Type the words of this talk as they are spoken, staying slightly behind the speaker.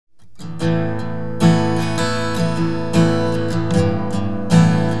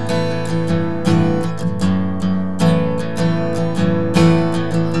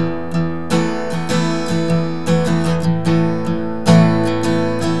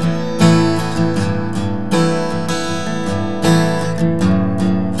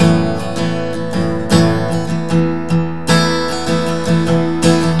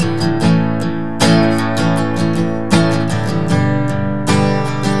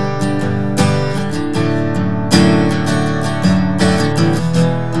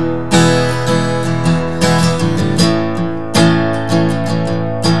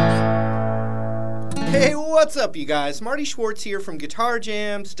up, you guys? Marty Schwartz here from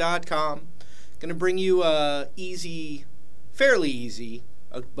GuitarJams.com. Gonna bring you a fairly easy,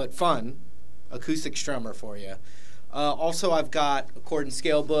 but fun acoustic strummer for you. Also, I've got a chord and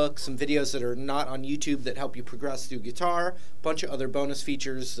scale book, some videos that are not on YouTube that help you progress through guitar, a bunch of other bonus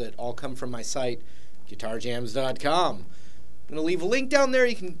features that all come from my site, GuitarJams.com. I'm going to leave a link down there.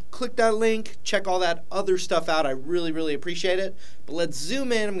 You can click that link, check all that other stuff out. I really, really appreciate it. But let's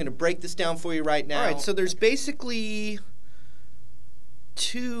zoom in. I'm going to break this down for you right now. All right, so there's basically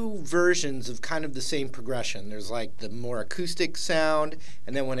two versions of kind of the same progression. There's like the more acoustic sound,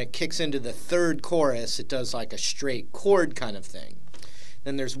 and then when it kicks into the third chorus, it does like a straight chord kind of thing.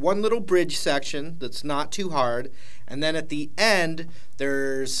 Then there's one little bridge section that's not too hard, and then at the end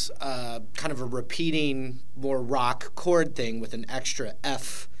there's kind of a repeating, more rock chord thing with an extra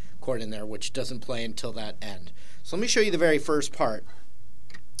F chord in there, which doesn't play until that end. So let me show you the very first part.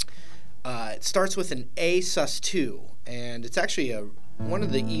 It starts with an A sus2, and it's actually one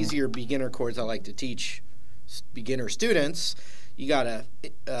of the easier beginner chords I like to teach beginner students. You got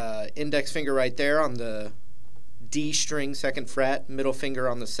a index finger right there on the D string, 2nd fret, middle finger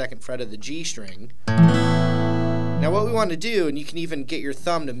on the 2nd fret of the G string. Now what we want to do, and you can even get your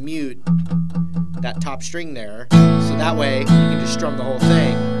thumb to mute that top string there, so that way you can just strum the whole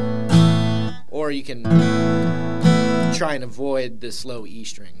thing, or you can try and avoid this low E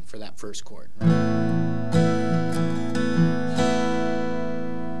string for that first chord.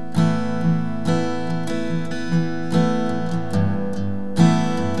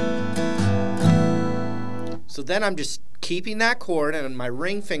 So then I'm just keeping that chord, and my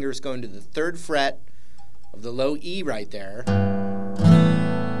ring finger is going to the 3rd fret of the low E right there, and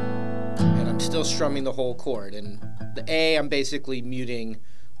I'm still strumming the whole chord. And the A I'm basically muting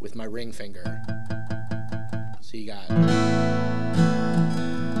with my ring finger. So you got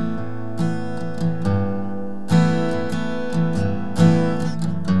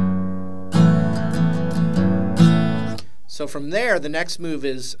So from there, the next move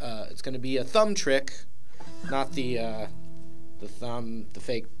is it's going to be a thumb trick. Not the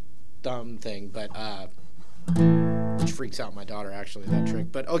fake thumb thing, but which freaks out my daughter, actually, that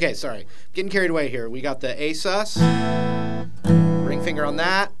trick. But okay, sorry, getting carried away here. We got the A sus, ring finger on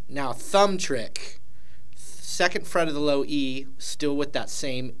that. Now thumb trick, 2nd fret of the low E, still with that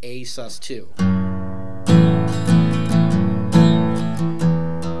same A sus2.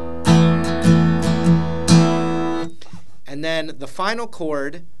 And then the final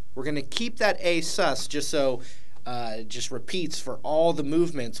chord, we're going to keep that A sus just so it just repeats for all the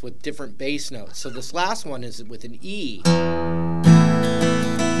movements with different bass notes. So this last one is with an E.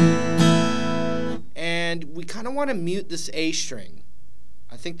 And we kind of want to mute this A string.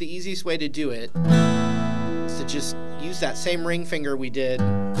 I think the easiest way to do it is to just use that same ring finger we did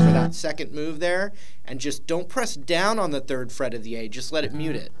for that second move there, and just don't press down on the 3rd fret of the A, just let it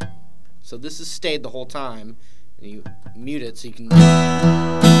mute it. So this has stayed the whole time. And you mute it so you can.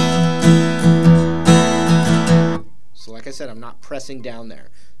 So like I said, I'm not pressing down there.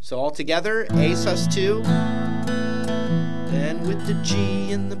 So all together, A sus2, then with the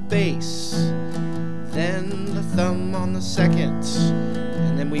G in the bass, then the thumb on the 2nd,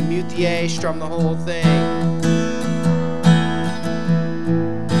 and then we mute the A, strum the whole thing.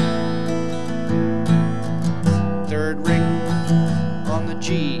 3rd ring on the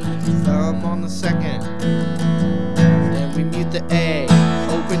G, thumb on the 2nd. The A,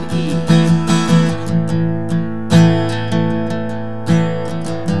 open E.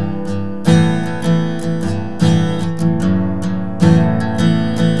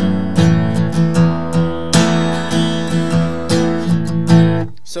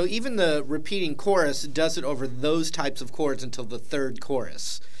 So even the repeating chorus does it over those types of chords until the 3rd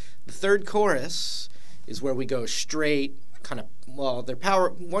chorus. The 3rd chorus is where we go straight, kind of, well,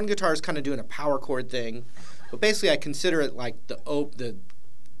 one guitar is kind of doing a power chord thing. But basically, I consider it like the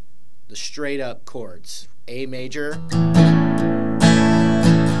straight up chords. A major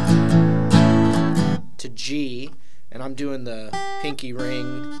to G, and I'm doing the pinky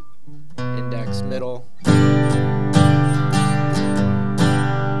ring, index, middle.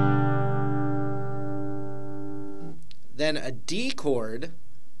 Then a D chord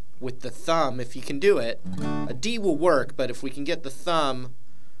with the thumb, if you can do it. A D will work, but if we can get the thumb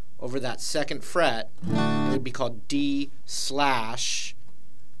over that 2nd fret, it would be called D/F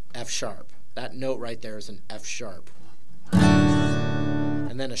sharp. That note right there is an F sharp.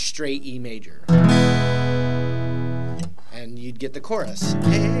 And then a straight E major. And you'd get the chorus. A,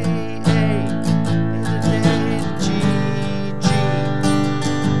 G, G,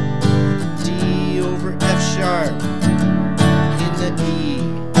 D over F sharp in the E.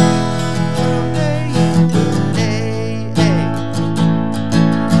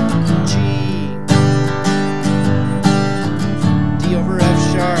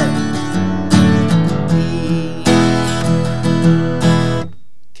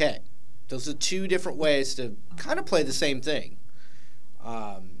 two different ways to kind of play the same thing.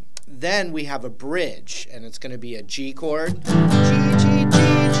 Then we have a bridge, and it's going to be a G chord. G, G, G, G,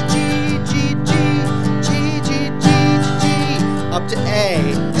 G, G, G, G, G, G, G, up to A.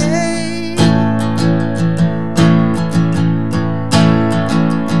 A.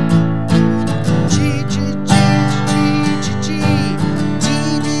 G, G, G, G, G, G,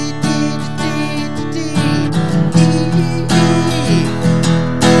 D, D, D, D, D, E, E.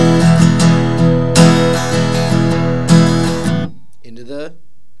 Into the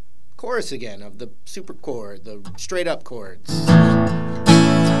chorus again of the super chord, the straight up chords.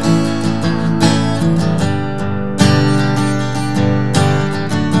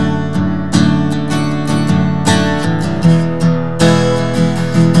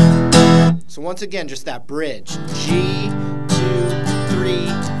 So once again, just that bridge. G, 2, 3,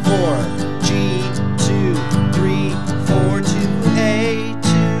 4. G, 2, 3, 4 to A,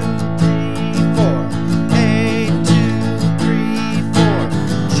 2, 3, 4. A, 2, 3, 4.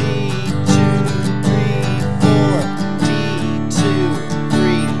 G, 2, 3, 4. D, 2,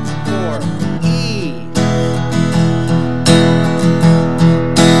 3, 4. E.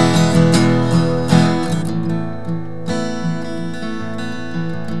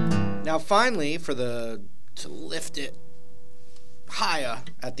 Now finally, to lift it higher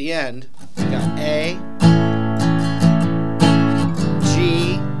at the end, we got A,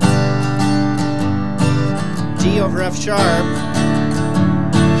 G, D over F sharp,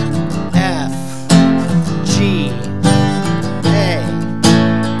 F, G, A.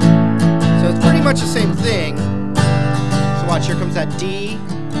 So it's pretty much the same thing. So watch, here comes that D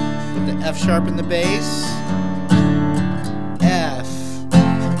with the F sharp in the bass, F,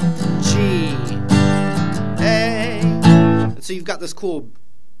 G, A. And so you've got this cool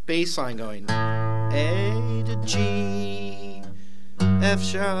bass line going. A to G, F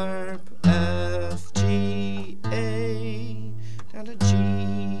sharp, F, G, A, down to G,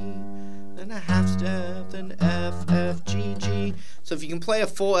 then a half step, then F, F, G, G. So if you can play a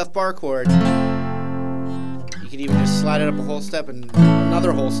full F bar chord, you can even just slide it up a whole step and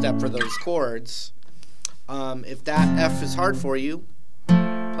another whole step for those chords. If that F is hard for you,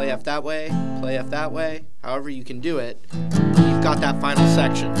 play F that way, play F that way, however you can do it. You've got that final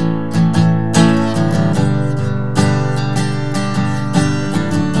section.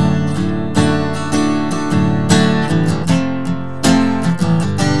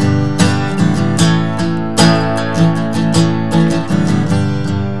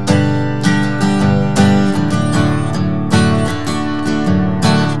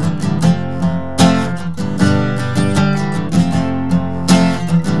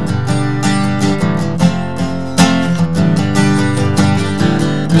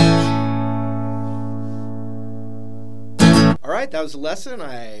 Alright, that was the lesson.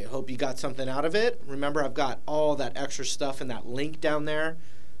 I hope you got something out of it. Remember, I've got all that extra stuff in that link down there.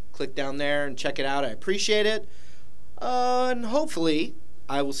 Click down there and check it out. I appreciate it. And hopefully,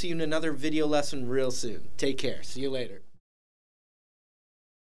 I will see you in another video lesson real soon. Take care. See you later.